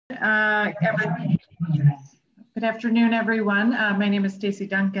Good afternoon, everyone. My name is Stacy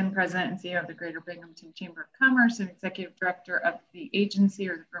Duncan, President and CEO of the Greater Binghamton Chamber of Commerce and Executive Director of the agency,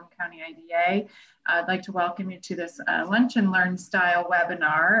 or the Broome County IDA. I'd like to welcome you to this Lunch and Learn style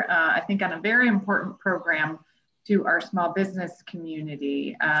webinar, I think on a very important program to our small business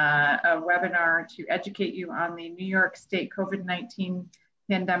community, a webinar to educate you on the New York State COVID-19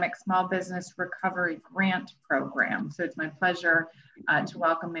 Pandemic Small Business Recovery Grant Program. So it's my pleasure to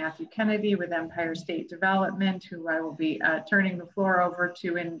welcome Matthew Kennedy with Empire State Development, who I will be turning the floor over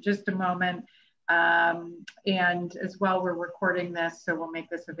to in just a moment. And as well, we're recording this, so we'll make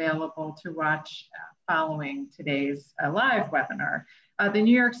this available to watch following today's live webinar. The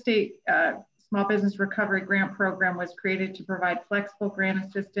New York State Small Business Recovery Grant Program was created to provide flexible grant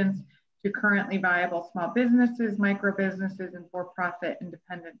assistance to currently viable small businesses, micro businesses, and for-profit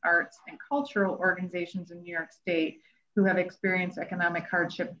independent arts and cultural organizations in New York State who have experienced economic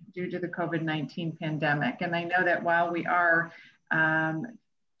hardship due to the COVID-19 pandemic. And I know that while we are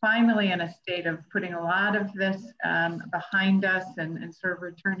finally in a state of putting a lot of this behind us and sort of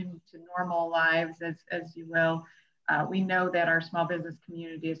returning to normal lives, as you will, we know that our small business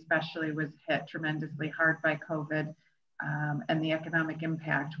community especially was hit tremendously hard by COVID. And the economic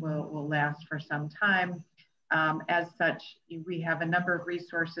impact will last for some time. As such, we have a number of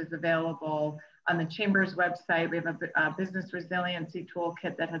resources available on the Chamber's website. We have a business resiliency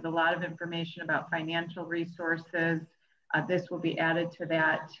toolkit that has a lot of information about financial resources. This will be added to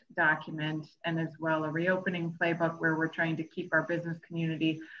that document, and as well a reopening playbook where we're trying to keep our business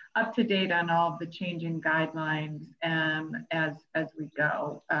community up to date on all of the changing guidelines as we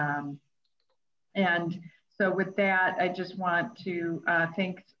go. So with that, I just want to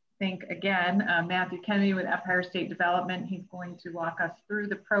thank again Matthew Kennedy with Empire State Development. He's going to walk us through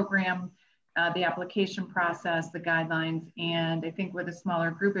the program, the application process, the guidelines, and I think with a smaller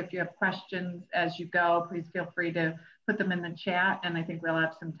group, if you have questions as you go, please feel free to put them in the chat, and I think we'll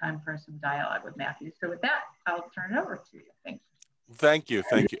have some time for some dialogue with Matthew. So with that, I'll turn it over to you. Thanks. Thank you.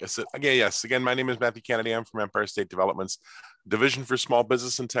 So, again, my name is Matthew Kennedy. I'm from Empire State Development's Division for Small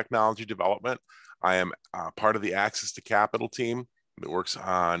Business and Technology Development. I am part of the Access to Capital team that works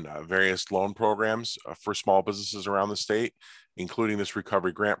on various loan programs for small businesses around the state, including this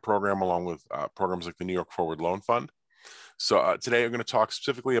recovery grant program, along with programs like the New York Forward Loan Fund. So today I'm going to talk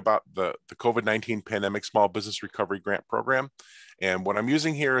specifically about the COVID-19 Pandemic Small Business Recovery Grant Program. And what I'm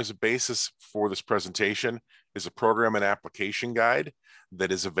using here as a basis for this presentation is a program and application guide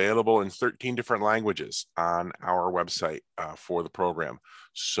that is available in 13 different languages on our website for the program.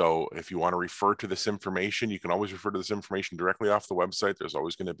 So if you want to refer to this information, you can always refer to this information directly off the website. There's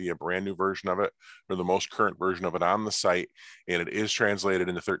always going to be a brand new version of it or the most current version of it on the site. And it is translated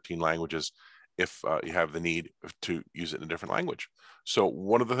into 13 languages if you have the need to use it in a different language. So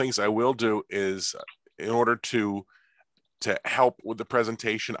one of the things I will do is, in order to help with the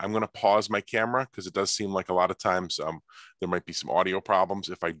presentation, I'm going to pause my camera because it does seem like a lot of times there might be some audio problems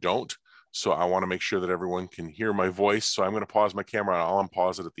if I don't. So I want to make sure that everyone can hear my voice. So I'm going to pause my camera and I'll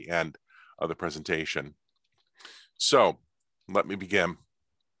unpause it at the end of the presentation. So let me begin.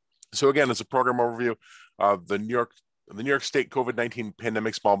 So again, as a program overview, the New York State COVID-19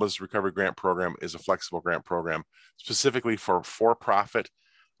 Pandemic Small Business Recovery Grant Program is a flexible grant program specifically for-profit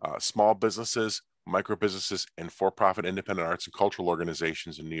small businesses, micro businesses, and for-profit independent arts and cultural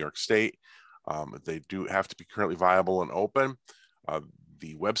organizations in New York State. They do have to be currently viable and open.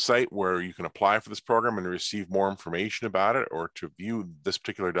 The website where you can apply for this program and receive more information about it or to view this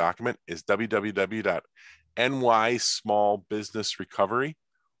particular document is www.nysmallbusinessrecovery,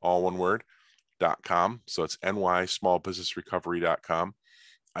 all one word, .com. So it's nysmallbusinessrecovery.com.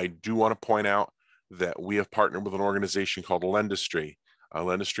 I do want to point out that we have partnered with an organization called Lendistry.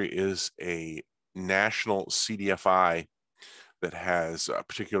 Lendistry is a national CDFI that has a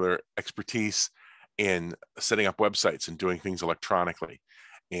particular expertise in setting up websites and doing things electronically.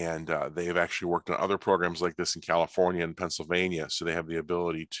 And they have actually worked on other programs like this in California and Pennsylvania. So they have the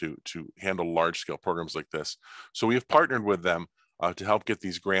ability to handle large scale programs like this. So we have partnered with them to help get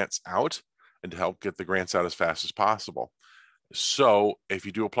these grants out and to help get the grants out as fast as possible. So if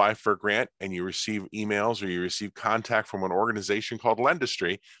you do apply for a grant and you receive emails or you receive contact from an organization called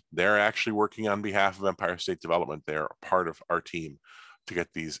Lendistry, they're actually working on behalf of Empire State Development. They're a part of our team to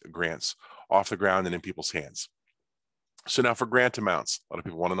get these grants off the ground and in people's hands. So now for grant amounts, a lot of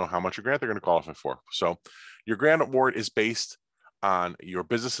people want to know how much a grant they're going to qualify for. So your grant award is based on your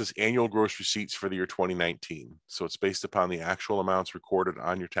business's annual gross receipts for the year 2019. So it's based upon the actual amounts recorded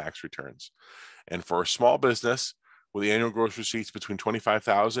on your tax returns. And for a small business with the annual gross receipts between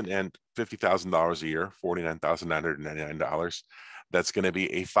 $25,000 and $50,000 a year, $49,999, that's going to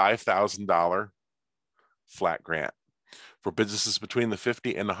be a $5,000 flat grant. For businesses between the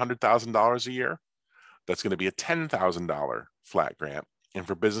 $50,000 and $100,000 a year, that's going to be a $10,000 flat grant. And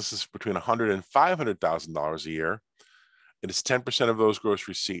for businesses between $100,000 and $500,000 a year, it is 10% of those gross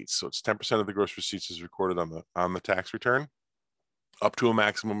receipts. So it's 10% of the gross receipts is recorded on the tax return, up to a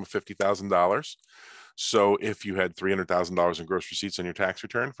maximum of $50,000. So if you had $300,000 in gross receipts on your tax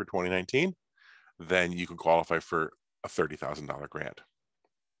return for 2019, then you can qualify for a $30,000 grant.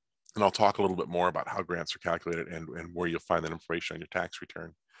 And I'll talk a little bit more about how grants are calculated and where you'll find that information on your tax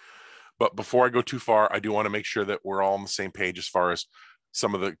return. But before I go too far, I do want to make sure that we're all on the same page as far as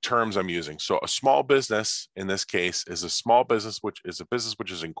some of the terms I'm using. So a small business in this case is a small business, which is a business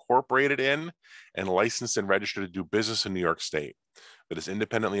which is incorporated in and licensed and registered to do business in New York State, that is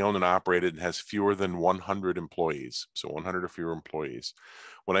independently owned and operated and has fewer than 100 employees. So 100 or fewer employees.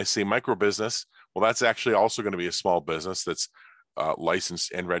 When I say micro business, well, that's actually also going to be a small business that's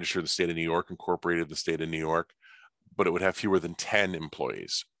licensed and registered in the state of New York, incorporated in the state of New York, but it would have fewer than 10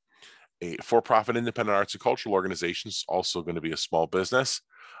 employees. A for-profit independent arts and cultural organization is also going to be a small business,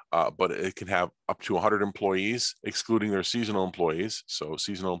 but it can have up to 100 employees, excluding their seasonal employees. So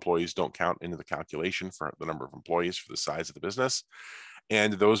seasonal employees don't count into the calculation for the number of employees for the size of the business.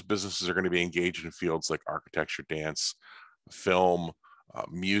 And those businesses are going to be engaged in fields like architecture, dance, film,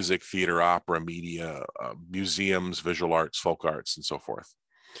 music, theater, opera, media, museums, visual arts, folk arts, and so forth.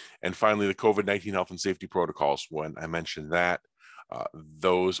 And finally, the COVID-19 health and safety protocols. When I mentioned that,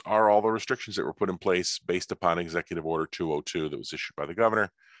 those are all the restrictions that were put in place based upon Executive Order 202 that was issued by the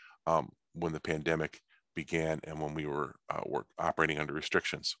governor when the pandemic began and when we were operating under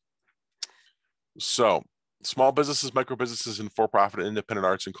restrictions. So small businesses, micro businesses, and for-profit independent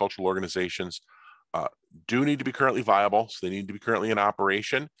arts and cultural organizations do need to be currently viable. So they need to be currently in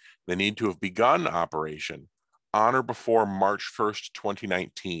operation. They need to have begun operation on or before March 1st,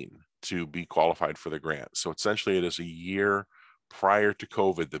 2019 to be qualified for the grant. So essentially it is a year prior to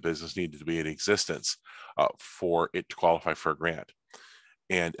COVID, the business needed to be in existence for it to qualify for a grant.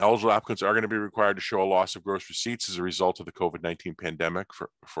 And eligible applicants are going to be required to show a loss of gross receipts as a result of the COVID-19 pandemic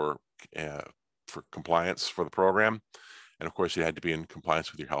for compliance for the program. And of course, you had to be in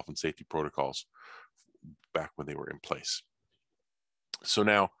compliance with your health and safety protocols back when they were in place. So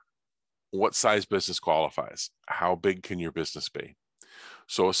now, what size business qualifies? How big can your business be?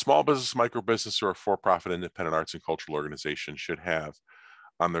 So a small business, micro business, or a for-profit independent arts and cultural organization should have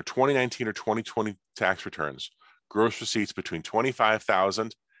on their 2019 or 2020 tax returns gross receipts between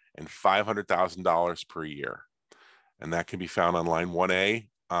 $25,000 and $500,000 per year. And that can be found on line 1A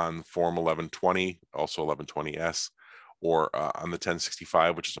on Form 1120, also 1120S, or on the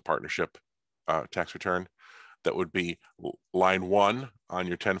 1065, which is a partnership tax return. That would be line 1 on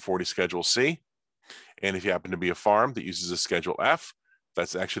your 1040 Schedule C. And if you happen to be a farm that uses a Schedule F,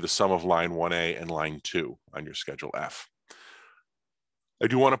 that's actually the sum of line 1A and line 2 on your Schedule F. I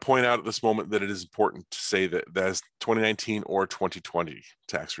do want to point out at this moment that it is important to say that that's 2019 or 2020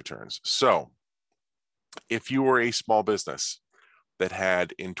 tax returns. So if you were a small business that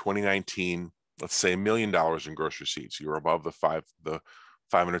had in 2019, let's say $1 million in gross receipts, you were above the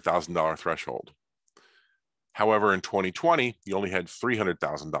 $500,000 threshold. However, in 2020, you only had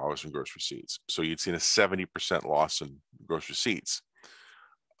 $300,000 in gross receipts. So you'd seen a 70% loss in gross receipts.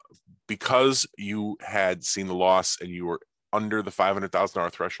 Because you had seen the loss and you were under the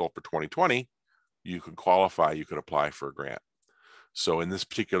 $500,000 threshold for 2020, you could qualify, you could apply for a grant. So in this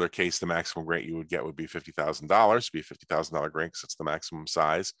particular case, the maximum grant you would get would be $50,000, be a $50,000 grant because it's the maximum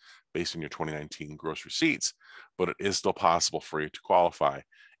size based on your 2019 gross receipts, but it is still possible for you to qualify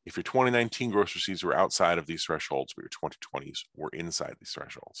if your 2019 gross receipts were outside of these thresholds, but your 2020s were inside these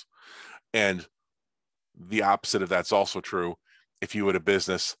thresholds. And the opposite of that's also true if you had a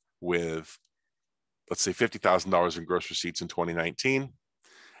business with, let's say, $50,000 in gross receipts in 2019,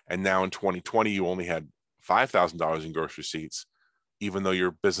 and now in 2020, you only had $5,000 in gross receipts. Even though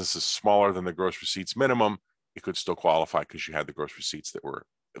your business is smaller than the gross receipts minimum, it could still qualify because you had the gross receipts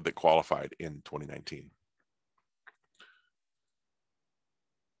that qualified in 2019.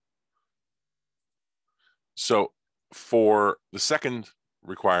 So for the second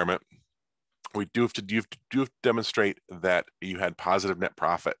requirement, we do have to demonstrate that you had positive net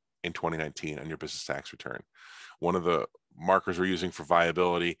profit in 2019 on your business tax return. One of the markers we're using for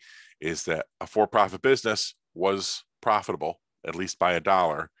viability is that a for-profit business was profitable, at least by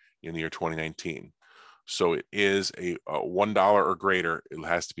 $1 in the year 2019. So it is a $1 or greater, it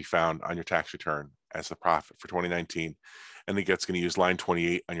has to be found on your tax return as the profit for 2019. And it gets going to use line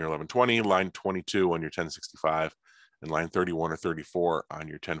 28 on your 1120, line 22 on your 1065, and line 31 or 34 on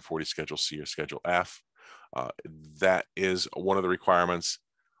your 1040 Schedule C or Schedule F. That is one of the requirements,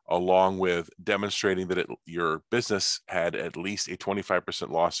 along with demonstrating that your business had at least a 25%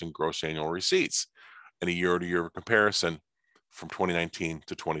 loss in gross annual receipts in a year-to-year comparison from 2019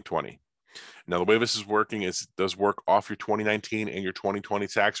 to 2020. Now, the way this is working is it does work off your 2019 and your 2020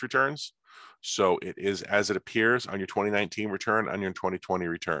 tax returns. So it is as it appears on your 2019 return on your 2020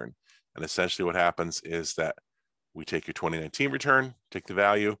 return. And essentially what happens is that we take your 2019 return, take the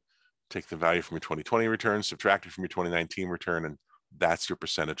value from your 2020 return, subtract it from your 2019 return, and that's your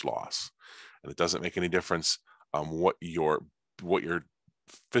percentage loss. And it doesn't make any difference what your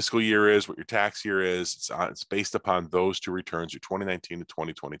fiscal year is, what your tax year is. It's based upon those two returns, your 2019 and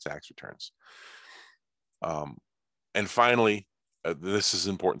 2020 tax returns. And finally, this is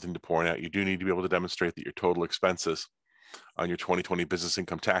an important thing to point out. You do need to be able to demonstrate that your total expenses on your 2020 business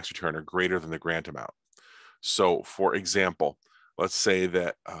income tax return are greater than the grant amount. So for example, let's say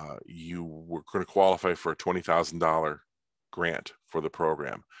that you were going to qualify for a $20,000 grant for the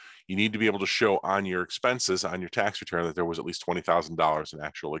program. You need to be able to show on your expenses, on your tax return, that there was at least $20,000 in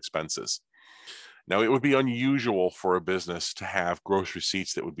actual expenses. Now, it would be unusual for a business to have gross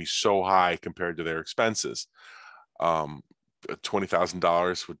receipts that would be so high compared to their expenses.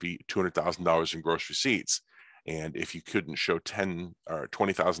 $20,000 would be $200,000 in gross receipts. And if you couldn't show $10,000 or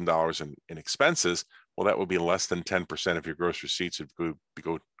 $20,000 in expenses, well, that would be less than 10% of your gross receipts would be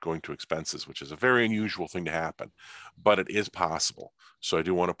going to expenses, which is a very unusual thing to happen, but it is possible. So I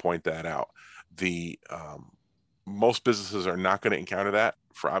do want to point that out. Most businesses are not going to encounter that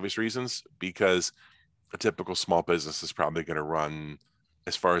for obvious reasons, because a typical small business is probably going to run,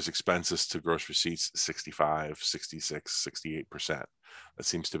 as far as expenses to gross receipts, 65, 66, 68%. That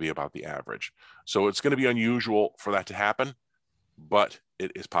seems to be about the average. So it's going to be unusual for that to happen, but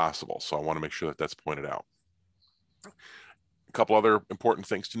it is possible. So I want to make sure that that's pointed out. A couple other important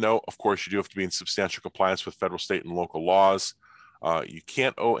things to note. Of course, you do have to be in substantial compliance with federal, state, and local laws. You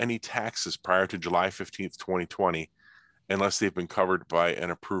can't owe any taxes prior to July 15th, 2020, unless they've been covered by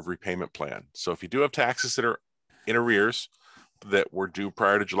an approved repayment plan. So if you do have taxes that are in arrears that were due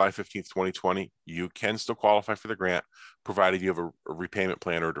prior to July 15th, 2020, you can still qualify for the grant, provided you have a repayment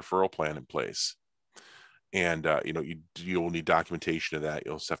plan or a deferral plan in place. And you'll need documentation of that.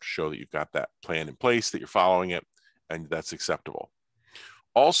 You'll just have to show that you've got that plan in place, that you're following it, and that's acceptable.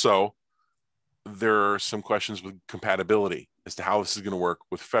 Also, there are some questions with compatibility as to how this is going to work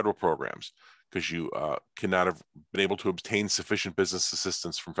with federal programs, because you cannot have been able to obtain sufficient business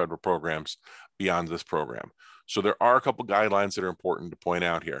assistance from federal programs beyond this program. So there are a couple guidelines that are important to point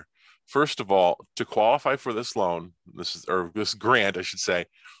out here. First of all, to qualify for this loan, this grant, I should say,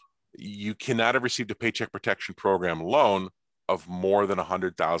 you cannot have received a Paycheck Protection Program loan of more than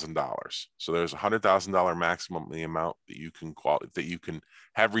 $100,000. So there's $100,000 maximum the amount that you can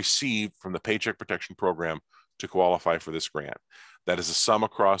have received from the Paycheck Protection Program to qualify for this grant. That is a sum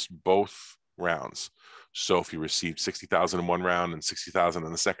across both rounds. So if you received $60,000 in one round and $60,000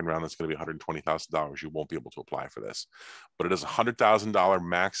 in the second round, that's going to be $120,000. You won't be able to apply for this. But it is a $100,000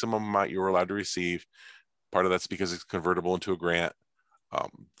 maximum amount you're allowed to receive. Part of that's because it's convertible into a grant.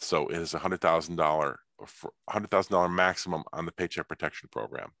 So it is $100,000 maximum on the Paycheck Protection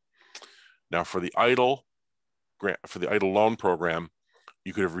Program. Now, for the EIDL grant, for the EIDL loan program,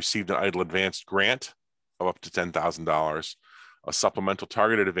 you could have received an EIDL advanced grant of up to $10,000, a supplemental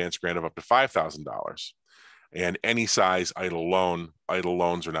targeted advance grant of up to $5,000, and any size EIDL loan. EIDL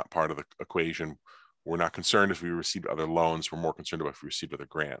loans are not part of the equation. We're not concerned if we received other loans. We're more concerned about if we received other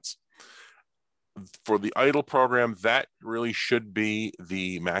grants. For the EIDL program, that really should be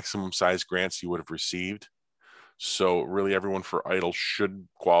the maximum size grants you would have received. So really everyone for EIDL should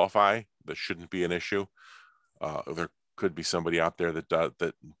qualify. That shouldn't be an issue. There could be somebody out there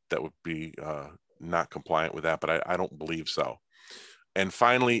that would be not compliant with that, but I don't believe so. And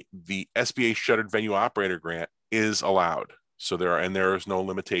finally, the SBA Shuttered Venue Operator Grant is allowed. So there is no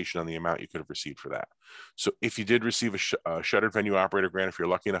limitation on the amount you could have received for that. So if you did receive a Shuttered Venue Operator Grant, if you're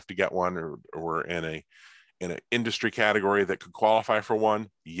lucky enough to get one, or in an industry category that could qualify for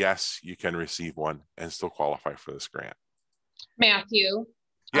one, yes, you can receive one and still qualify for this grant. Matthew.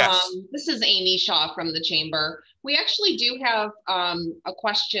 Yes. This is Amy Shaw from the Chamber. We actually do have a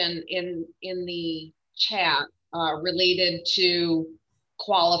question in the chat related to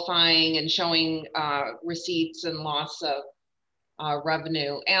qualifying and showing receipts and loss of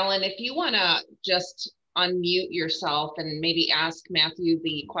revenue. Alan, if you want to just unmute yourself and maybe ask Matthew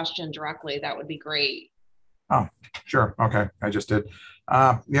the question directly, that would be great. Oh, sure. Okay. I just did.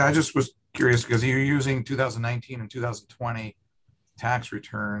 Yeah, I just was curious because you're using 2019 and 2020 tax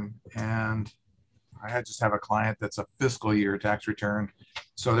return, and I just have a client that's a fiscal year tax return.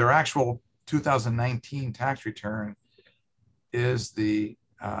 So their actual 2019 tax return is the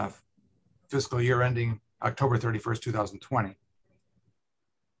fiscal year ending October 31st, 2020.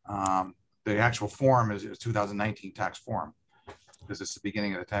 The actual form is 2019 tax form, because it's the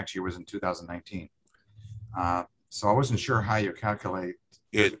beginning of the tax year was in 2019. So I wasn't sure how you calculate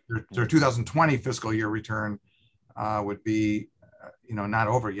it. Their 2020 fiscal year return would be, not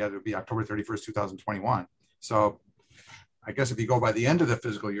over yet. It would be October 31st, 2021. So I guess if you go by the end of the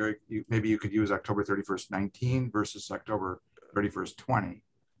fiscal year, maybe you could use October 31st, 19 versus October 31st, 20.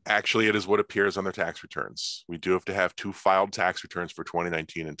 Actually, it is what appears on their tax returns. We do have to have 2 filed tax returns for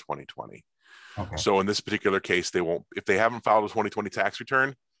 2019 and 2020. Okay. So in this particular case, they won't, if they haven't filed a 2020 tax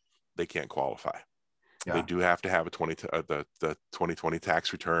return, they can't qualify. Yeah. They do have to have the 2020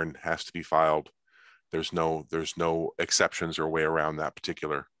 tax return has to be filed. There's no exceptions or way around that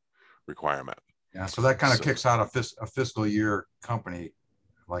particular requirement. Yeah, so that kind of kicks out a fiscal year company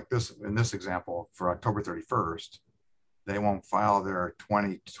like this, in this example, for October 31st. They won't file their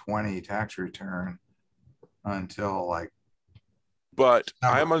 2020 tax return until But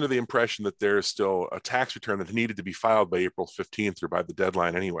I'm under the impression that there is still a tax return that needed to be filed by April 15th or by the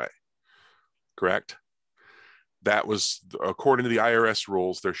deadline anyway. Correct? That was, according to the IRS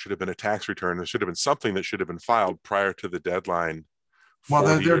rules, there should have been a tax return. There should have been something that should have been filed prior to the deadline. Well,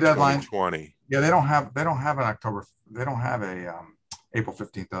 their deadline. 2020. Yeah, they don't have an October. They don't have a April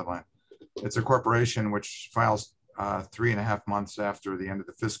 15th deadline. It's a corporation which files 3.5 months after the end of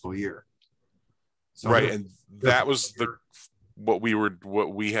the fiscal year. So right, and that was what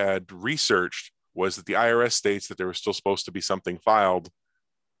we had researched was that the IRS states that there was still supposed to be something filed,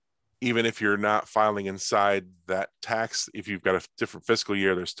 even if you're not filing inside that tax. If you've got a different fiscal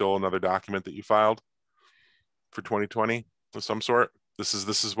year, there's still another document that you filed for 2020 of some sort. This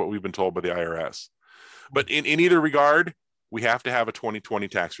is what we've been told by the IRS. But in either regard, we have to have a 2020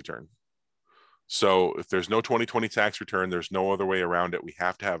 tax return. So if there's no 2020 tax return, there's no other way around it. We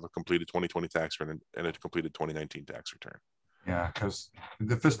have to have a completed 2020 tax return and a completed 2019 tax return. Yeah, because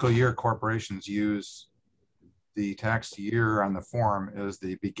the fiscal year corporations use the tax year on the form as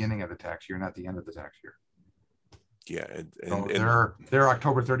the beginning of the tax year, not the end of the tax year. Yeah, so their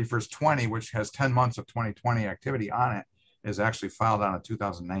October 31st, 20, which has 10 months of 2020 activity on it, is actually filed on a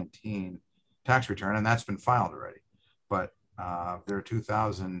 2019 tax return, and that's been filed already. But their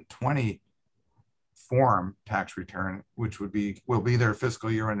 2020 form tax return, which will be their fiscal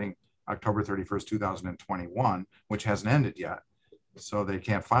year ending October 31st, 2021, which hasn't ended yet. So they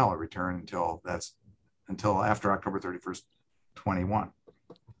can't file a return until after October 31st, 21.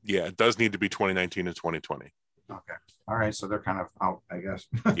 Yeah, it does need to be 2019 and 2020. Okay. All right. So they're kind of out, I guess.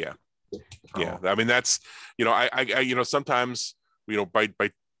 Yeah. Yeah. I mean, that's, I sometimes, by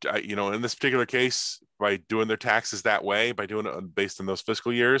in this particular case, by doing their taxes that way, by doing it based on those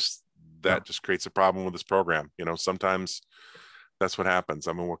fiscal years, that just creates a problem with this program. Sometimes that's what happens.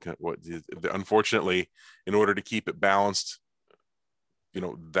 I mean, unfortunately, in order to keep it balanced,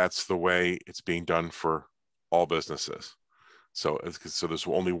 that's the way it's being done for all businesses. So there's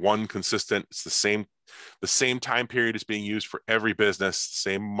only one consistent. It's the same time period is being used for every business. The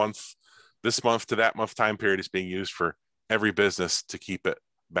same month, this month to that month time period is being used for every business to keep it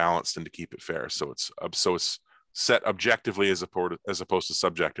balanced and to keep it fair. So it's set objectively as opposed to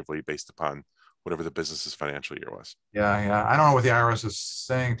subjectively based upon whatever the business's financial year was. Yeah. I don't know what the IRS is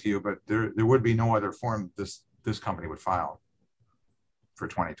saying to you, but there would be no other form this company would file for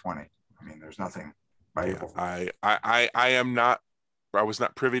 2020. I mean, there's nothing by April. I was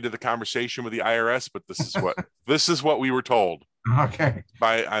not privy to the conversation with the IRS, but this is what we were told. Okay.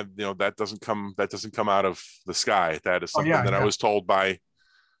 That doesn't come out of the sky. That is something I was told by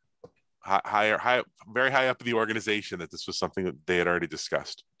very high up in the organization that this was something that they had already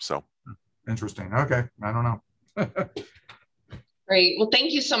discussed. So interesting. Okay. I don't know. Great. Well,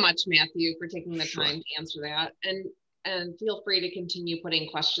 thank you so much, Matthew, for taking the time to answer that. And feel free to continue putting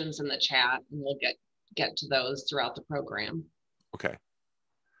questions in the chat, and we'll get to those throughout the program. Okay.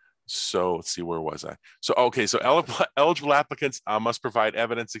 So let's see, where was I? So eligible applicants must provide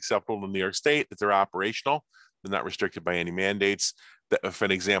evidence acceptable in New York State that they're operational. They're not restricted by any mandates. If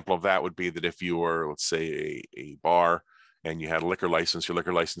an example of that would be that if you were, let's say, a bar and you had a liquor license, your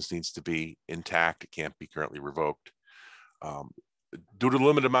liquor license needs to be intact. It can't be currently revoked. Due to the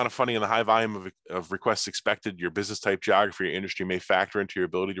limited amount of funding and the high volume of requests expected, your business type, geography, or industry may factor into your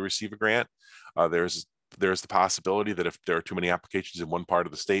ability to receive a grant. There's the possibility that if there are too many applications in one part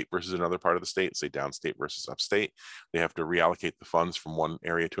of the state versus another part of the state, say downstate versus upstate, they have to reallocate the funds from one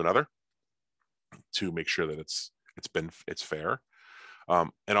area to another to make sure that it's fair.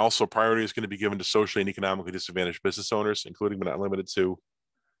 And also priority is going to be given to socially and economically disadvantaged business owners, including but not limited to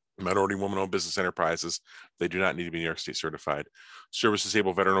Minority woman-owned business enterprises, they do not need to be New York State certified.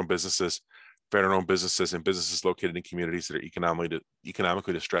 Service-disabled veteran-owned businesses, and businesses located in communities that are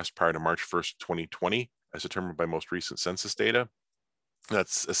economically distressed prior to March 1st, 2020, as determined by most recent census data.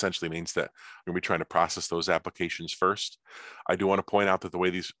 That's essentially means that we're going to be trying to process those applications first. I do want to point out that the way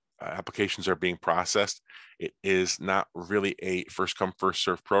these applications are being processed, it is not really a first come, first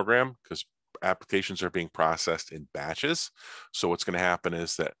serve program, because applications are being processed in batches. So what's going to happen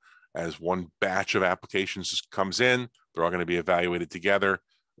is that as one batch of applications comes in, they're all going to be evaluated together.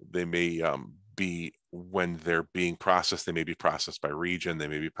 They may be, when they're being processed, they may be processed by region, they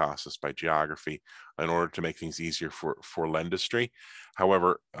may be processed by geography, in order to make things easier for Lendistry.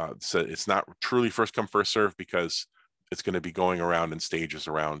 However, so it's not truly first come, first serve, because it's going to be going around in stages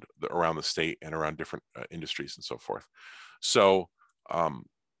around the state and around different industries and so forth. So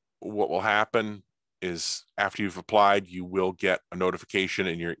what will happen is, after you've applied, you will get a notification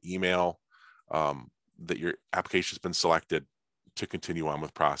in your email that your application has been selected to continue on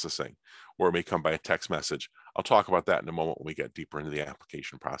with processing, or it may come by a text message. I'll talk about that in a moment when we get deeper into the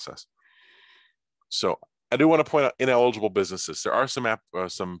application process. So I do want to point out ineligible businesses. There are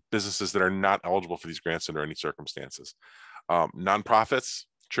some businesses that are not eligible for these grants under any circumstances. Nonprofits,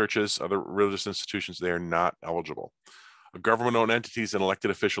 churches, other religious institutions, they are not eligible. Government-owned entities and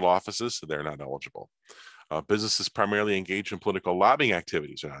elected official offices, they're not eligible. Businesses primarily engaged in political lobbying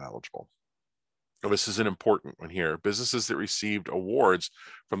activities are not eligible. Now, this is an important one here. Businesses that received awards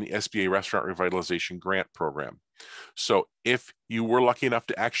from the SBA Restaurant Revitalization Grant Program. So if you were lucky enough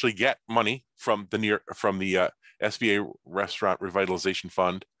to actually get money from the SBA Restaurant Revitalization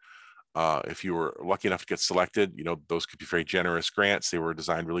Fund, if you were lucky enough to get selected, those could be very generous grants. They were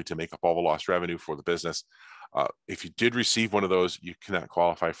designed really to make up all the lost revenue for the business. If you did receive one of those, you cannot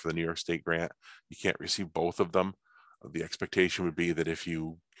qualify for the New York State grant. You can't receive both of them. The expectation would be that if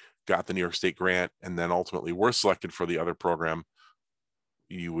you got the New York State grant and then ultimately were selected for the other program,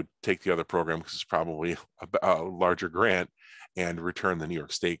 you would take the other program, because it's probably a larger grant, and return the New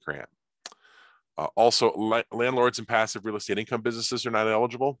York State grant. Also, landlords and passive real estate income businesses are not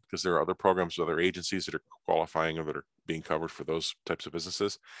eligible, because there are other programs with other agencies that are qualifying or that are being covered for those types of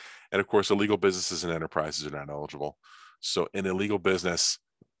businesses. And of course, illegal businesses and enterprises are not eligible. So an illegal business,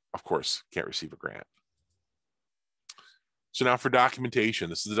 of course, can't receive a grant. So now for documentation,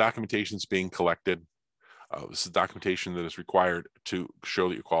 this is the documentation that's being collected. This is documentation that is required to show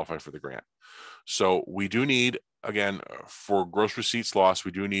that you qualify for the grant. So we do need, again, for gross receipts loss,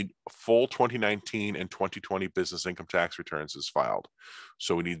 we do need full 2019 and 2020 business income tax returns as filed.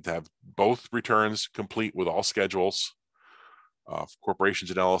 So we need to have both returns complete with all schedules. For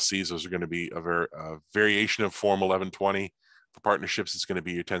corporations and LLCs, those are going to be a variation of Form 1120. For partnerships, it's going to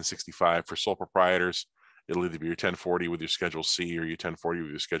be your 1065. For sole proprietors, it'll either be your 1040 with your Schedule C or your 1040 with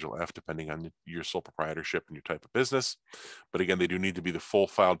your Schedule F, depending on your sole proprietorship and your type of business. But again, they do need to be the full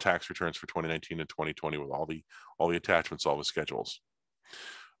filed tax returns for 2019 and 2020 with all the attachments, all the schedules.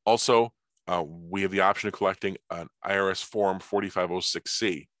 Also, we have the option of collecting an IRS Form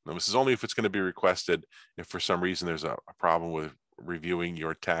 4506C. Now, this is only if it's going to be requested if for some reason there's a problem with reviewing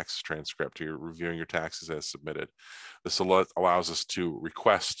your tax transcript, or you're reviewing your taxes as submitted. This allows us to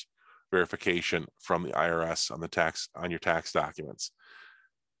request verification from the IRS on your tax documents.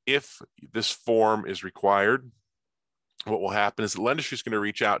 If this form is required, what will happen is the Lendistry is going to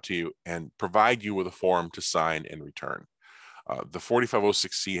reach out to you and provide you with a form to sign and return. The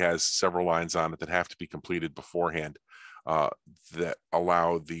 4506C has several lines on it that have to be completed beforehand that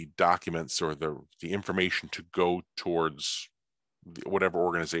allow the documents or the information to go towards whatever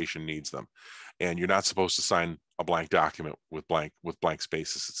organization needs them. And you're not supposed to sign a blank document with blank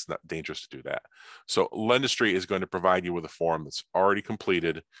spaces. It's not dangerous to do that. So Lendistry is going to provide you with a form that's already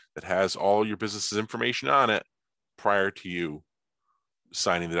completed, that has all your business's information on it prior to you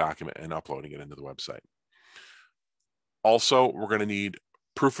signing the document and uploading it into the website. Also, we're going to need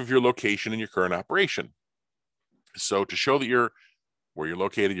proof of your location and your current operation. So to show that where you're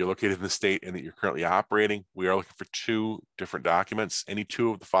located in the state and that you're currently operating, we are looking for two different documents, any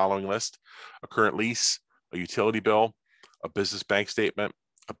two of the following list: a current lease, a utility bill, a business bank statement,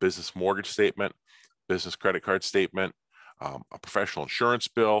 a business mortgage statement, business credit card statement, a professional insurance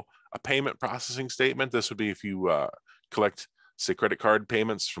bill, a payment processing statement. This would be if you collect, say, credit card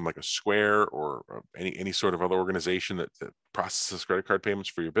payments from like a Square or any sort of other organization that processes credit card payments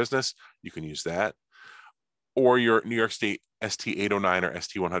for your business, you can use that. Or your New York State ST-809 or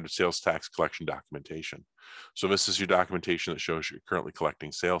ST-100 sales tax collection documentation. So this is your documentation that shows you're currently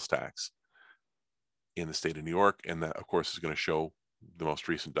collecting sales tax in the state of New York. And that, of course, is going to show, the most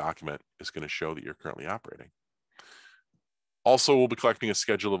recent document is going to show that you're currently operating. Also, we'll be collecting a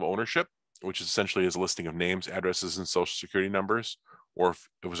schedule of ownership, which essentially is a listing of names, addresses, and social security numbers. Or if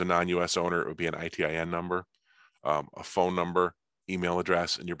it was a non-US owner, it would be an ITIN number, a phone number, email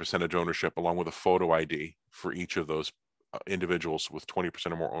address, and your percentage ownership, along with a photo ID for each of those individuals with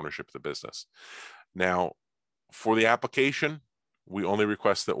 20% or more ownership of the business. Now, for the application, we only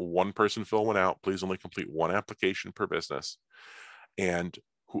request that one person fill one out. Please only complete one application per business. And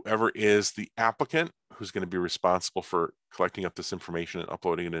whoever is the applicant who's going to be responsible for collecting up this information and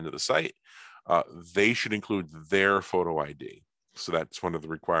uploading it into the site, they should include their photo ID. So that's one of the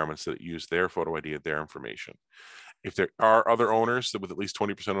requirements, that use their photo ID and their information. If there are other owners with at least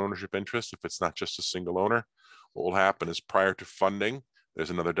 20% ownership interest, if it's not just a single owner, what will happen is prior to funding, there's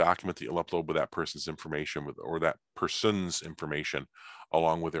another document that you'll upload with that person's information or that person's information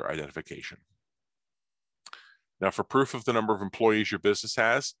along with their identification. Now, for proof of the number of employees your business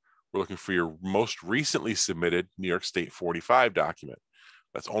has, we're looking for your most recently submitted New York State 45 document.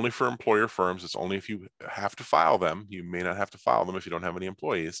 That's only for employer firms. It's only if you have to file them. You may not have to file them if you don't have any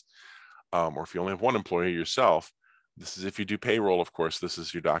employees, or if you only have one employee yourself. This is if you do payroll, of course. This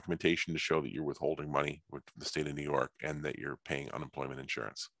is your documentation to show that you're withholding money with the state of New York and that you're paying unemployment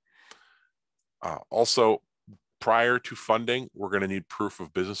insurance. Also, prior to funding, we're going to need proof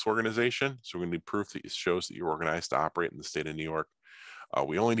of business organization. So we're going to need proof that shows that you're organized to operate in the state of New York.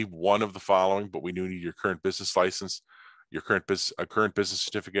 We only need one of the following, but we do need your current business license, your current business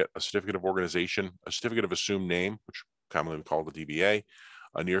certificate, a certificate of organization, a certificate of assumed name, which commonly we call the DBA,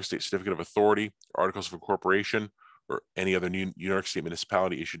 a New York State certificate of authority, articles of incorporation, or any other New York State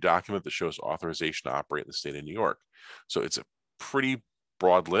municipality issued document that shows authorization to operate in the state of New York. So it's a pretty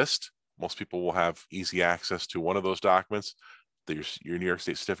broad list. Most people will have easy access to one of those documents. Your New York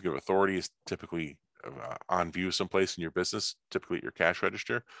State certificate of authority is typically on view someplace in your business, typically at your cash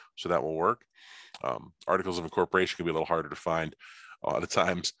register, so that will work. Articles of incorporation can be a little harder to find a lot of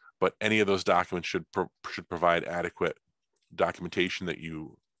times, but any of those documents should provide adequate documentation that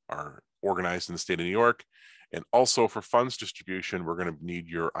you are organized in the state of New York. And also for funds distribution, we're going to need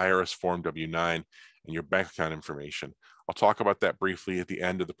your IRS Form W-9 and your bank account information. I'll talk about that briefly at the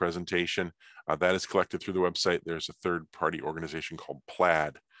end of the presentation. That is collected through the website. There's a third-party organization called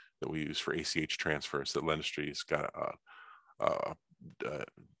Plaid that we use for ACH transfers that Lendistry's got a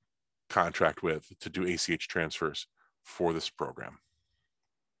contract with to do ACH transfers for this program.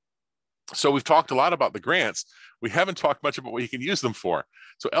 So we've talked a lot about the grants. We haven't talked much about what you can use them for.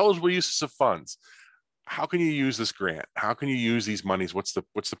 So eligible uses of funds. How can you use this grant? How can you use these monies? What's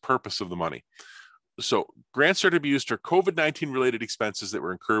the purpose of the money? So grants are to be used for COVID-19 related expenses that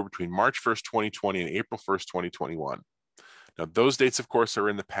were incurred between March 1st, 2020 and April 1st, 2021. Now, those dates, of course, are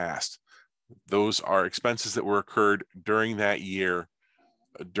in the past. Those are expenses that were incurred during that year,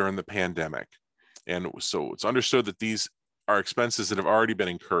 during the pandemic. And so it's understood that these are expenses that have already been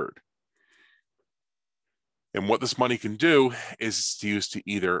incurred. And what this money can do is to use to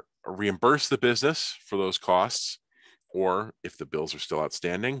either reimburse the business for those costs, or if the bills are still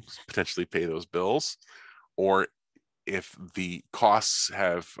outstanding, potentially pay those bills, or if the costs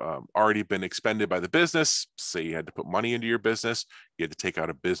have already been expended by the business, say you had to put money into your business, you had to take out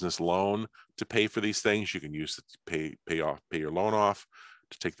a business loan to pay for these things, you can use it to pay your loan off,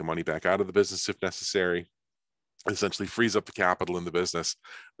 to take the money back out of the business if necessary. It essentially frees up the capital in the business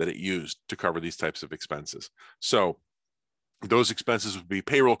that it used to cover these types of expenses. So those expenses would be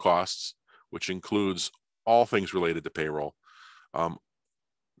payroll costs, which includes all things related to payroll,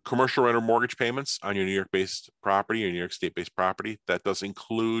 commercial rent or mortgage payments on your New York-based property or New York State-based property. That does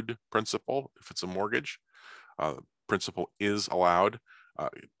include principal if it's a mortgage. Principal is allowed,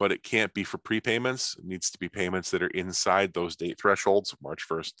 but it can't be for prepayments. It needs to be payments that are inside those date thresholds, March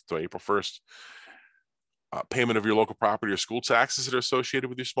 1st to April 1st. Payment of your local property or school taxes that are associated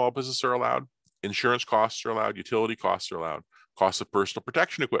with your small business are allowed. Insurance costs are allowed. Utility costs are allowed. Costs of personal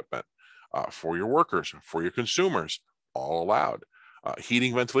protection equipment for your workers, for your consumers, all allowed.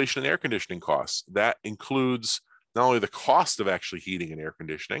 Heating, ventilation, and air conditioning costs. That includes not only the cost of actually heating and air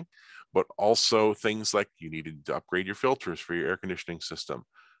conditioning, but also things like you needed to upgrade your filters for your air conditioning system.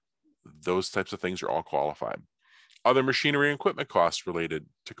 Those types of things are all qualified. Other machinery and equipment costs related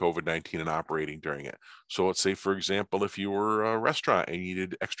to COVID-19 and operating during it. So let's say, for example, if you were a restaurant and you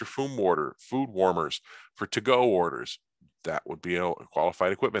needed extra food warmers for to-go orders, that would be a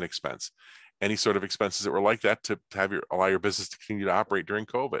qualified equipment expense. Any sort of expenses that were like that to allow your business to continue to operate during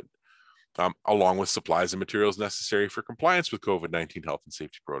COVID, along with supplies and materials necessary for compliance with COVID-19 health and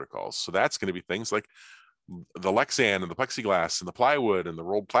safety protocols. So that's going to be things like the Lexan and the plexiglass and the plywood and the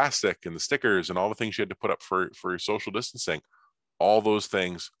rolled plastic and the stickers and all the things you had to put up for your social distancing. All those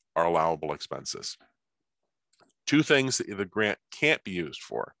things are allowable expenses. two things that the grant can't be used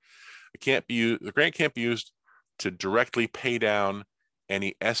for. The grant can't be used to directly pay down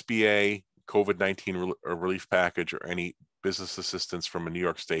any SBA COVID-19 relief package or any business assistance from a New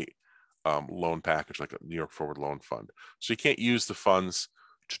York State loan package, like a New York Forward Loan Fund. So you can't use the funds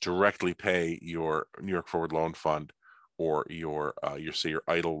to directly pay your New York Forward Loan Fund or your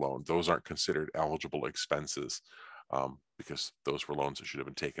EIDL loan. Those aren't considered eligible expenses because those were loans that should have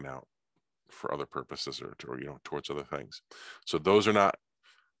been taken out for other purposes or towards other things. So those are not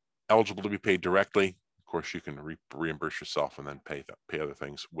eligible to be paid directly. Of course, you can reimburse yourself and then pay other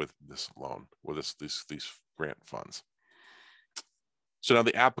things with this loan, with these grant funds. So now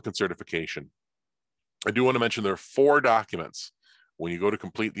the applicant certification. I do want to mention there are 4 documents. When you go to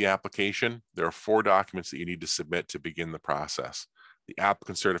complete the application, there are 4 documents that you need to submit to begin the process. The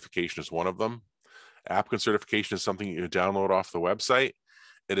applicant certification is one of them. Applicant certification is something you download off the website.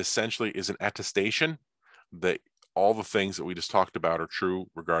 It essentially is an attestation that all the things that we just talked about are true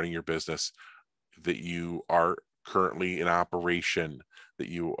regarding your business, that you are currently in operation, that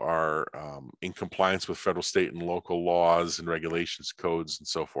you are in compliance with federal, state, and local laws and regulations, codes, and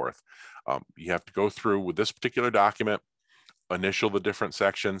so forth. You have to go through with this particular document, initial the different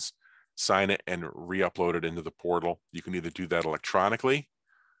sections, sign it, and re-upload it into the portal. You can either do that electronically,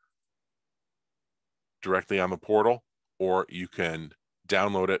 directly on the portal, or you can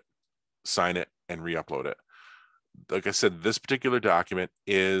download it, sign it, and re-upload it. Like I said, this particular document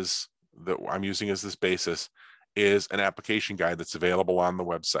is that I'm using as this basis is an application guide that's available on the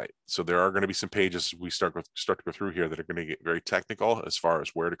website. So there are going to be some pages we start to go through here that are going to get very technical as far as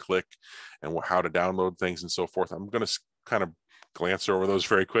where to click and how to download things and so forth. I'm going to kind of glance over those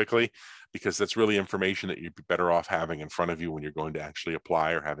very quickly because that's really information that you'd be better off having in front of you when you're going to actually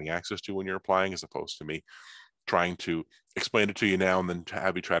apply or having access to when you're applying, as opposed to me trying to explain it to you now and then to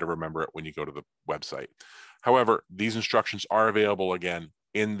have you try to remember it when you go to the website. However, these instructions are available again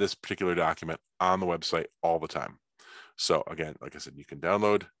in this particular document on the website all the time. So again, like I said, you can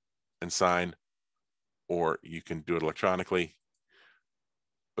download and sign, or you can do it electronically,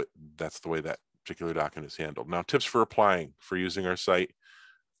 but that's the way that particular document is handled. Now, tips for applying, for using our site.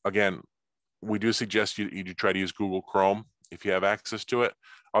 Again, we do suggest you try to use Google Chrome if you have access to it.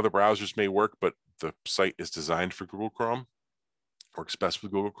 Other browsers may work, but the site is designed for Google Chrome, works best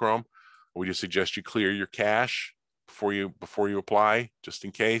with Google Chrome. We just suggest you clear your cache before you apply, just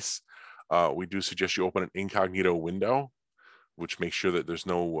in case. We do suggest you open an incognito window, which makes sure that there's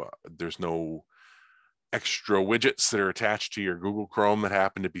no extra widgets that are attached to your Google Chrome that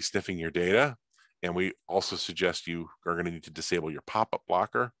happen to be sniffing your data. And we also suggest you are going to need to disable your pop-up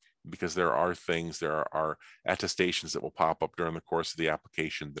blocker, because there are attestations that will pop up during the course of the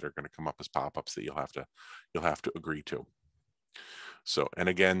application that are going to come up as pop-ups that you'll have to agree to. So, and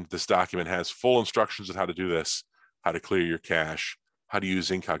again, this document has full instructions on how to do this, how to clear your cache, how to use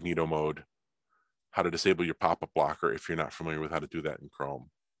incognito mode, how to disable your pop-up blocker if you're not familiar with how to do that in Chrome.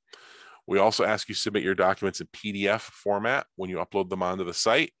 We also ask you submit your documents in PDF format when you upload them onto the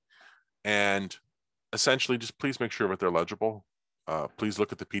site. And essentially, just please make sure that they're legible. Please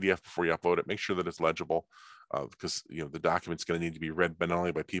look at the PDF before you upload it. Make sure that it's legible, because the document's going to need to be read not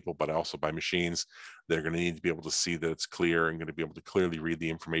only by people, but also by machines. They're going to need to be able to see that it's clear and going to be able to clearly read the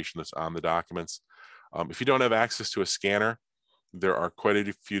information that's on the documents. If you don't have access to a scanner, there are quite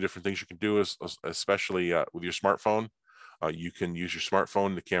a few different things you can do, especially with your smartphone. You can use your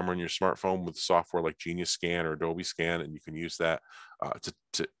smartphone, the camera in your smartphone, with software like Genius Scan or Adobe Scan, and you can use that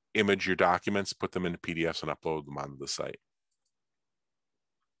to image your documents, put them into PDFs, and upload them onto the site.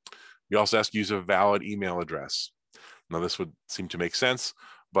 We also ask you to use a valid email address. Now, this would seem to make sense,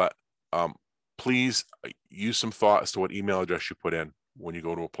 but please use some thought as to what email address you put in when you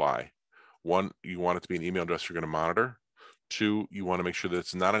go to apply. 1, you want it to be an email address you're going to monitor. 2, you want to make sure that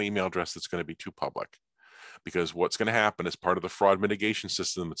it's not an email address that's going to be too public, because what's going to happen as part of the fraud mitigation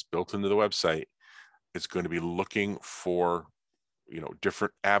system that's built into the website, it's going to be looking for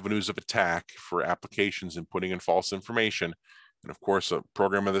different avenues of attack for applications and putting in false information. And of course, a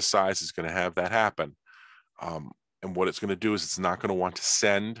program of this size is going to have that happen. And what it's going to do is it's not going to want to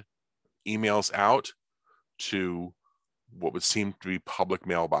send emails out to what would seem to be public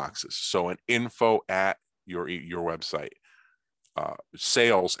mailboxes. So an info at your website,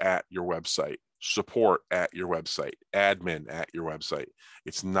 sales at your website, support at your website, admin at your website.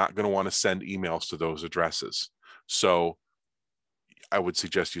 It's not going to want to send emails to those addresses. So I would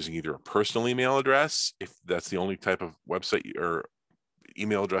suggest using either a personal email address, if that's the only type of website or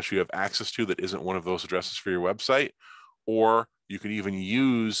email address you have access to that isn't one of those addresses for your website, or you can even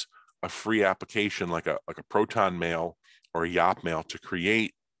use a free application like a Proton Mail or a Yop Mail to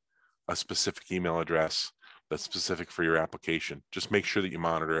create a specific email address that's specific for your application. Just make sure that you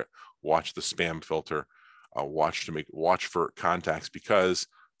monitor it, watch the spam filter, watch for contacts, because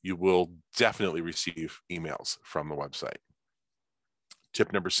you will definitely receive emails from the website.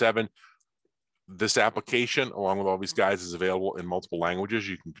 Tip number 7, this application, along with all these guides, is available in multiple languages.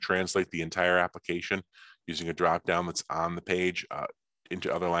 You can translate the entire application using a drop down that's on the page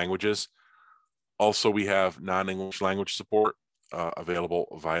into other languages. Also, we have non-English language support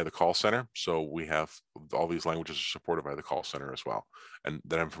available via the call center. So we have all these languages are supported by the call center as well. And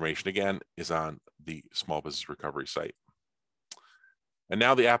that information, again, is on the Small Business Recovery site. And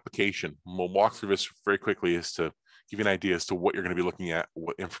now the application. We'll walk through this very quickly as to give you an idea as to what you're going to be looking at,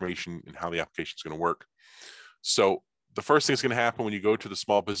 what information and how the application is going to work. So the first thing that's going to happen when you go to the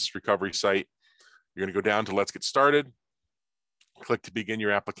Small Business Recovery site, you're going to go down to Let's Get Started, click to begin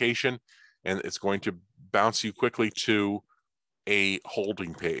your application, and it's going to bounce you quickly to a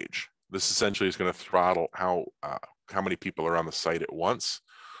holding page. This essentially is going to throttle how many people are on the site at once,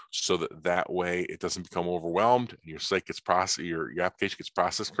 so that way it doesn't become overwhelmed. Your site gets processed, your application gets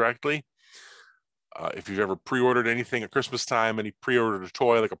processed correctly. If you've ever pre-ordered anything at Christmas time, any pre-ordered a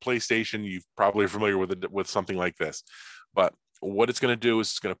toy like a PlayStation, you're probably familiar with something like this. But what it's going to do is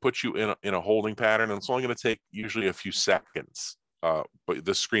it's going to put you in a holding pattern, and it's only going to take usually a few seconds. But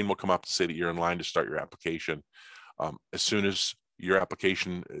the screen will come up to say that you're in line to start your application. As soon as your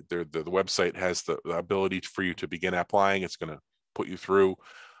application, the website has the ability for you to begin applying, it's going to put you through.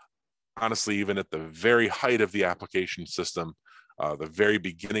 Honestly, even at the very height of the application system, the very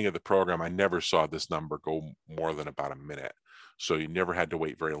beginning of the program, I never saw this number go more than about a minute. So you never had to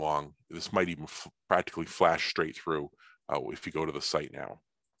wait very long. This might even practically flash straight through if you go to the site now.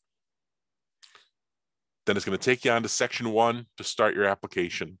 Then it's going to take you on to section 1 to start your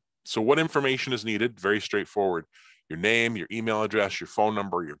application. So what information is needed? Very straightforward. Your name, your email address, your phone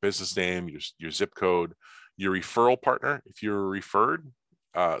number, your business name, your zip code, your referral partner, if you're referred.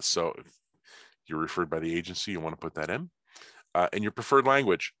 So if you're referred by the agency, you want to put that in. And your preferred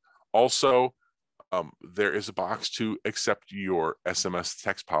language. Also, there is a box to accept your SMS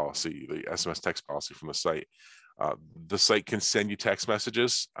text policy, the SMS text policy from the site. The site can send you text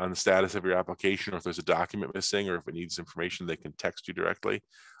messages on the status of your application, or if there's a document missing, or if it needs information, they can text you directly.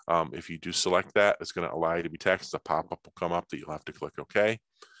 If you do select that, it's going to allow you to be texted. A pop-up will come up that you'll have to click OK.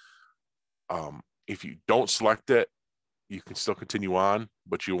 If you don't select it, you can still continue on,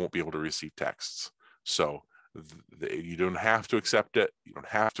 but you won't be able to receive texts. So you don't have to accept it. You don't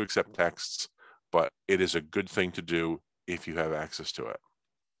have to accept texts, but it is a good thing to do if you have access to it.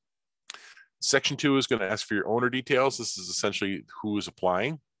 Section 2 is going to ask for your owner details. This is essentially who is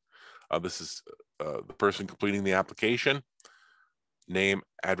applying. This is the person completing the application. Name,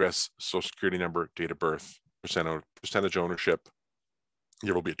 address, social security number, date of birth, percentage ownership.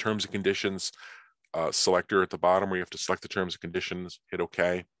 There will be a terms and conditions selector at the bottom where you have to select the terms and conditions, hit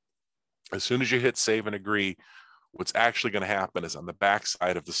OK. As soon as you hit save and agree, what's actually going to happen is on the back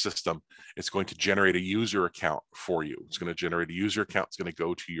side of the system, it's going to generate a user account for you. It's going to generate a user account. It's going to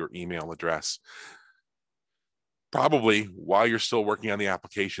go to your email address. Probably while you're still working on the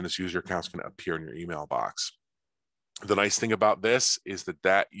application, this user account is going to appear in your email box. The nice thing about this is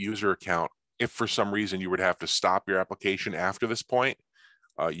that user account, if for some reason you would have to stop your application after this point,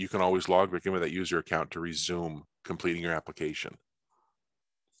 you can always log back in with that user account to resume completing your application.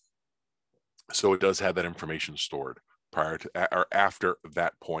 So it does have that information stored prior to or after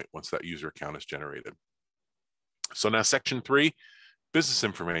that point once that user account is generated. So now section 3, business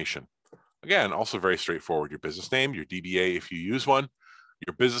information. Again, also very straightforward. Your business name, your DBA if you use one,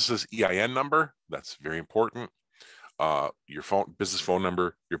 your business's EIN number, that's very important. Your business phone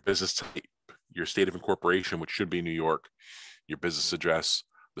number, your business type, your state of incorporation, which should be New York, your business address,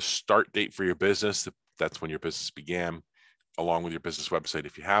 the start date for your business, that's when your business began, along with your business website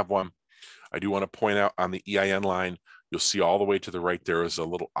if you have one. I do want to point out on the EIN line, you'll see all the way to the right, there is a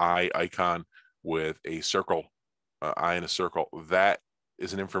little eye icon with a circle, eye in a circle. That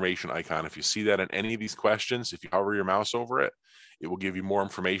is an information icon. If you see that in any of these questions, if you hover your mouse over it, it will give you more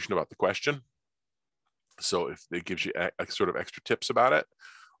information about the question. So if it gives you sort of extra tips about it.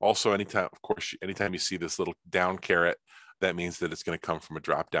 Also, anytime you see this little down caret, that means that it's going to come from a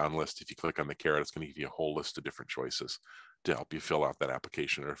drop-down list. If you click on the caret, it's going to give you a whole list of different choices to help you fill out that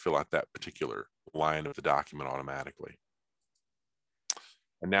application or fill out that particular line of the document automatically.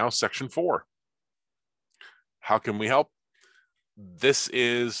 And now section 4. How can we help? This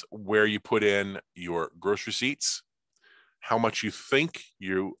is where you put in your gross receipts, how much you think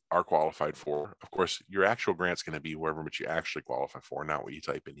you are qualified for. Of course, your actual grant's going to be wherever much you actually qualify for, not what you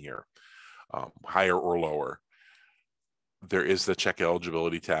type in here, higher or lower. there is the check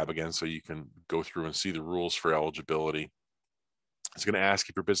eligibility tab again, so you can go through and see the rules for eligibility. It's going to ask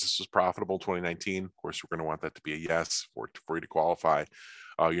if your business was profitable in 2019. Of course, we're going to want that to be a yes for you to qualify.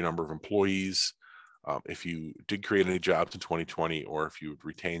 Your number of employees, if you did create any jobs in 2020, or if you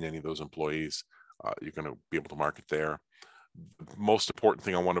retained any of those employees, you're going to be able to mark it there. The most important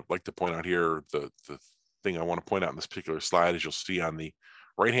thing I want to like to point out here, the thing I want to point out in this particular slide is you'll see on the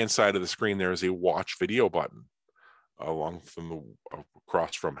right-hand side of the screen, there is a watch video button along from the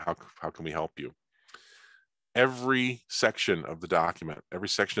across from how can we help you. Every section of the document, every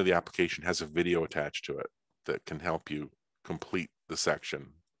section of the application has a video attached to it that can help you complete the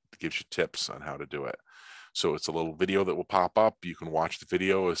section. It gives you tips on how to do it. So it's a little video that will pop up. You can watch the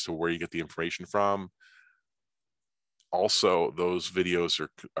video as to where you get the information from. Also, those videos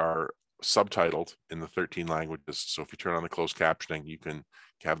are subtitled in the 13 languages. So if you turn on the closed captioning, you can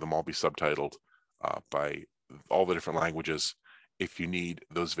have them all be subtitled by all the different languages if you need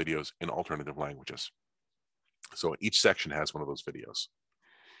those videos in alternative languages. So each section has one of those videos.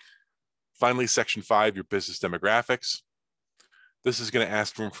 Finally, section 5, your business demographics. This is going to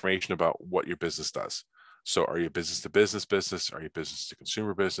ask for information about what your business does. So are you a business to business business? Are you a business to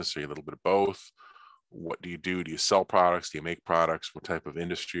consumer business? Are you a little bit of both? What do you do? Do you sell products? Do you make products? What type of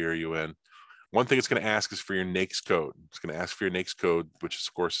industry are you in? One thing it's going to ask is for your NAICS code. It's going to ask for your NAICS code, which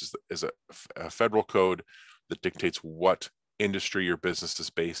of course is a federal code that dictates what industry your business is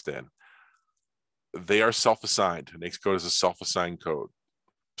based in. They are self-assigned. NAICS code is a self-assigned code.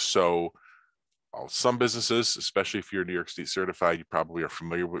 So some businesses, especially if you're New York State certified, you probably are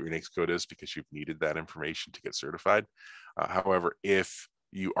familiar with what your NAICS code is because you've needed that information to get certified. However, if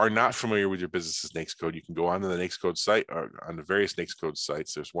you are not familiar with your business's NAICS code, you can go onto the NAICS code site, on the various NAICS code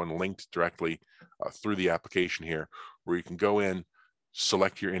sites. There's one linked directly through the application here where you can go in,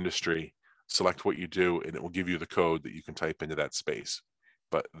 select your industry, select what you do, and it will give you the code that you can type into that space.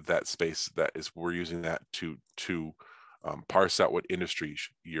 But that space, that is, we're using that to parse out what industry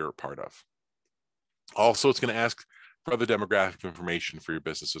you're a part of. Also, it's going to ask for other demographic information for your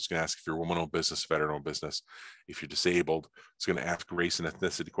business. So it's going to ask if you're a woman-owned business, veteran-owned business. If you're disabled, it's going to ask race and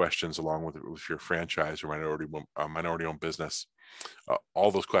ethnicity questions along with your franchise or minority-owned business.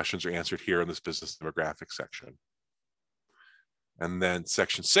 All those questions are answered here in this business demographics section. And then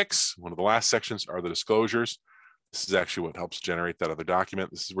section 6, one of the last sections, are the disclosures. This is actually what helps generate that other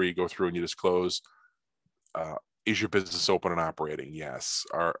document. This is where you go through and you disclose, is your business open and operating? Yes.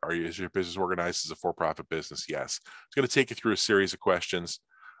 Is your business organized as a for-profit business? Yes. It's going to take you through a series of questions.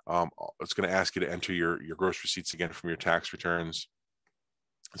 It's going to ask you to enter your gross receipts again from your tax returns.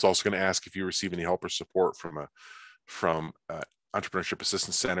 It's also going to ask if you receive any help or support from Entrepreneurship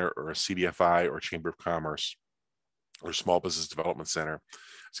Assistance Center or a CDFI or Chamber of Commerce or Small Business Development Center.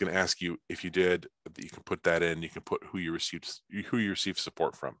 It's going to ask you if you did, you can put that in. You can put who you received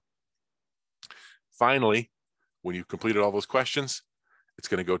support from. Finally, when you've completed all those questions, it's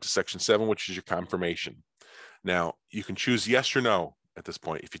going to go to section 7, which is your confirmation. Now, you can choose yes or no at this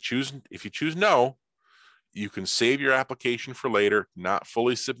point. If you choose no, you can save your application for later, not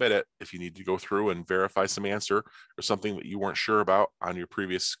fully submit it if you need to go through and verify some answer or something that you weren't sure about on your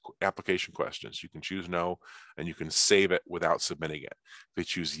previous application questions. You can choose no, and you can save it without submitting it. If you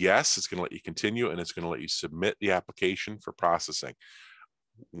choose yes, it's going to let you continue, and it's going to let you submit the application for processing.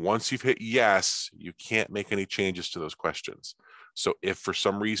 Once you've hit yes, you can't make any changes to those questions. So if for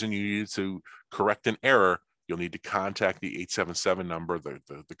some reason you need to correct an error, you'll need to contact the 877 number,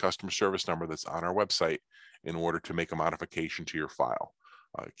 the customer service number that's on our website, in order to make a modification to your file.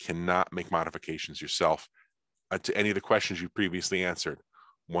 Cannot make modifications yourself to any of the questions you previously answered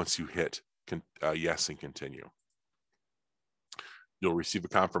once you hit yes and continue. You'll receive a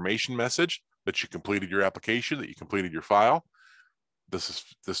confirmation message that you completed your application, that you completed your file. This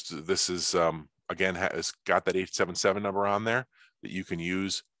is again, has got that 877 number on there that you can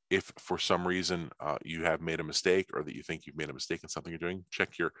use if for some reason you have made a mistake, or that you think you've made a mistake in something you're doing.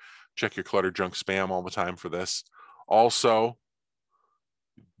 Check your clutter junk spam all the time for this. Also,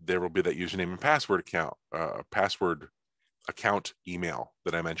 there will be that username and password account email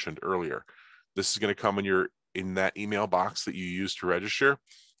that I mentioned earlier. This is going to come in that email box that you use to register,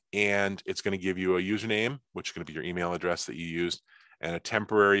 and it's going to give you a username, which is going to be your email address that you used, and a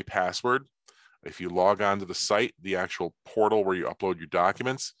temporary password. If you log on to the site, the actual portal where you upload your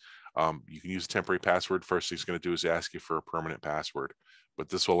documents, you can use a temporary password. First thing it's going to do is ask you for a permanent password, but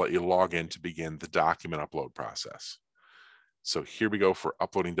this will let you log in to begin the document upload process. So here we go for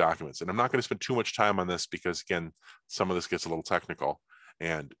uploading documents. And I'm not going to spend too much time on this because, again, some of this gets a little technical,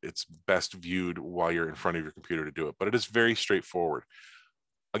 and it's best viewed while you're in front of your computer to do it, but it is very straightforward.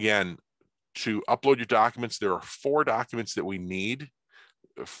 Again, To upload your documents, there are 4 documents that we need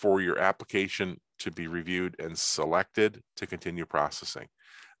for your application to be reviewed and selected to continue processing.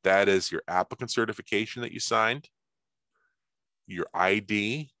 That is your applicant certification that you signed, your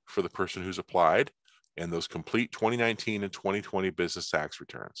ID for the person who's applied, and those complete 2019 and 2020 business tax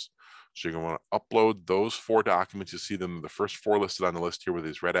returns. So you're going to want to upload those 4 documents. You see them, the first 4 listed on the list here with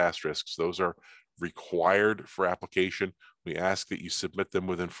these red asterisks. Those are required for application. We ask that you submit them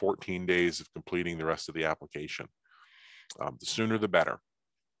within 14 days of completing the rest of the application. The sooner the better.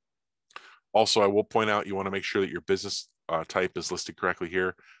 Also, I will point out, you want to make sure that your business type is listed correctly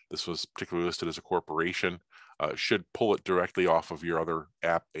here. This was particularly listed as a corporation. Should pull it directly off of your other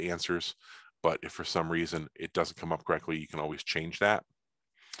app answers, but if for some reason it doesn't come up correctly, you can always change that.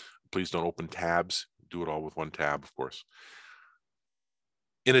 Please don't open tabs. Do it all with one tab, of course.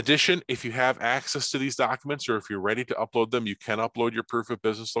 In addition, if you have access to these documents, or if you're ready to upload them, you can upload your proof of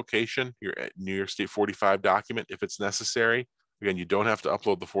business location, your New York State 45 document, if it's necessary. Again, you don't have to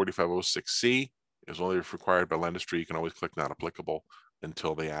upload the 4506C. It's only if required by Lendistry. You can always click not applicable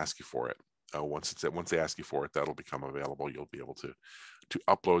until they ask you for it. Once they ask you for it, that'll become available. You'll be able to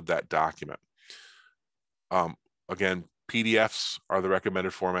upload that document. Again, PDFs are the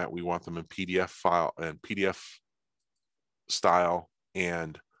recommended format. We want them in PDF file and PDF style,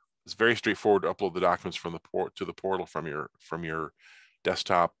 and it's very straightforward to upload the documents from the port to the portal from your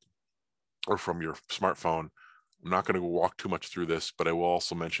desktop or from your smartphone. I'm not going to walk too much through this, but I will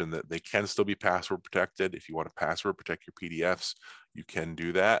also mention that they can still be password protected. If you want to password protect your PDFs, you can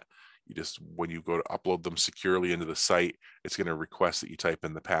do that. You just, when you go to upload them securely into the site, it's going to request that you type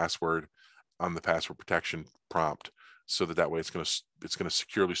in the password on the password protection prompt, so that way it's going to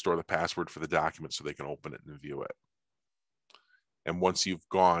securely store the password for the document so they can open it and view it. And once you've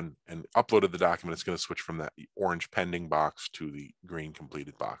gone and uploaded the document, it's going to switch from that orange pending box to the green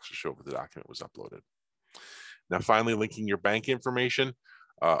completed box to show that the document was uploaded. Now, finally, linking your bank information.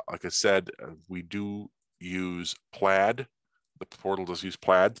 Like I said, we do use Plaid. The portal does use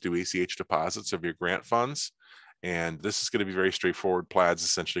Plaid to do ACH deposits of your grant funds. And this is going to be very straightforward. Plaid's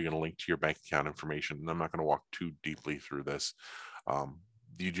essentially going to link to your bank account information. And I'm not going to walk too deeply through this.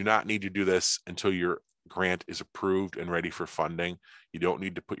 You do not need to do this until your grant is approved and ready for funding. You don't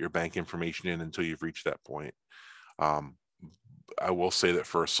need to put your bank information in until you've reached that point. I will say that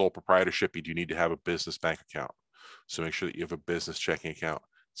for a sole proprietorship, you do need to have a business bank account. So make sure that you have a business checking account.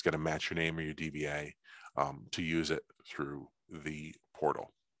 It's going to match your name or your DBA to use it through the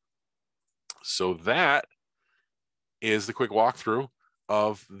portal. So that is the quick walkthrough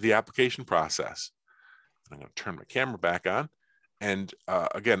of the application process. I'm going to turn my camera back on. And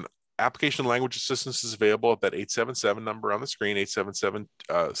again, application language assistance is available at that 877 number on the screen,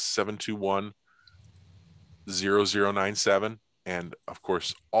 877-721-0097. And of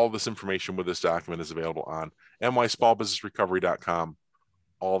course, all this information with this document is available on nysmallbusinessrecovery.com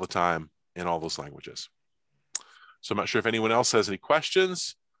all the time in all those languages. So I'm not sure if anyone else has any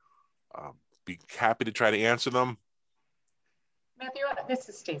questions. Be happy to try to answer them. Matthew, this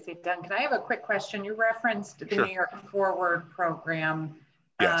is Stacy Duncan. I have a quick question. You referenced the Sure. New York Forward program.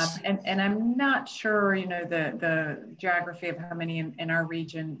 Yes. And I'm not sure, the geography of how many in our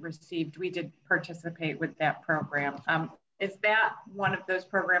region received. We did participate with that program. Is that one of those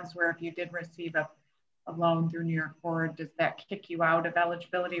programs where if you did receive a loan through New York Forward, does that kick you out of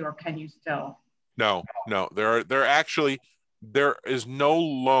eligibility, or can you still? No. There is no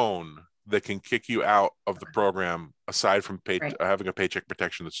loan that can kick you out of the program aside from having a paycheck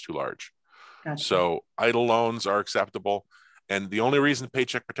protection that's too large. Gotcha. So idle loans are acceptable. And the only reason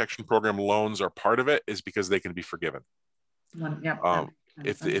paycheck protection program loans are part of it is because they can be forgiven.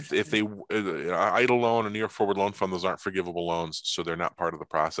 If they idle loan and New York Forward Loan Fund, those aren't forgivable loans, so they're not part of the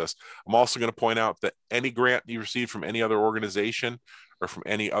process. I'm also going to point out that any grant you receive from any other organization or from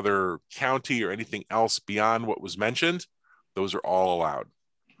any other county or anything else beyond what was mentioned, those are all allowed.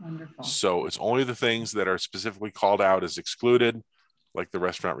 Wonderful. So it's only the things that are specifically called out as excluded, like the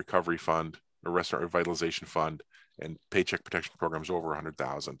Restaurant Recovery Fund or Restaurant Revitalization Fund and Paycheck Protection Programs over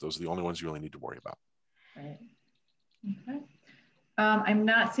 100,000. Those are the only ones you really need to worry about. Right. Okay. I'm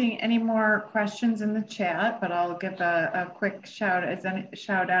not seeing any more questions in the chat, but I'll give a quick shout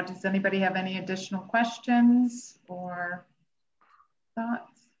out. Does anybody have any additional questions or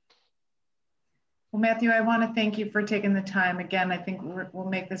thoughts? Well, Matthew, I want to thank you for taking the time. Again, I think we'll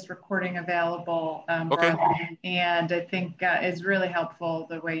make this recording available broadly, and I think it's really helpful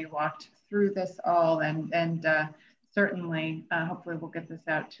the way you walked through this all, and certainly, hopefully we'll get this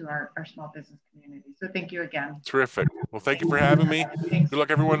out to our small business community. So thank you again. Terrific. Well, thank you for having me. Good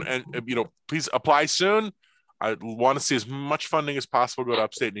luck, everyone. And, please apply soon. I want to see as much funding as possible go to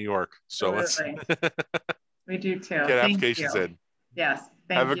upstate New York. So Absolutely. We do too. get applications in. Yes.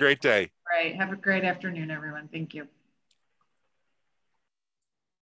 Have a great day. All right. Have a great afternoon, everyone. Thank you.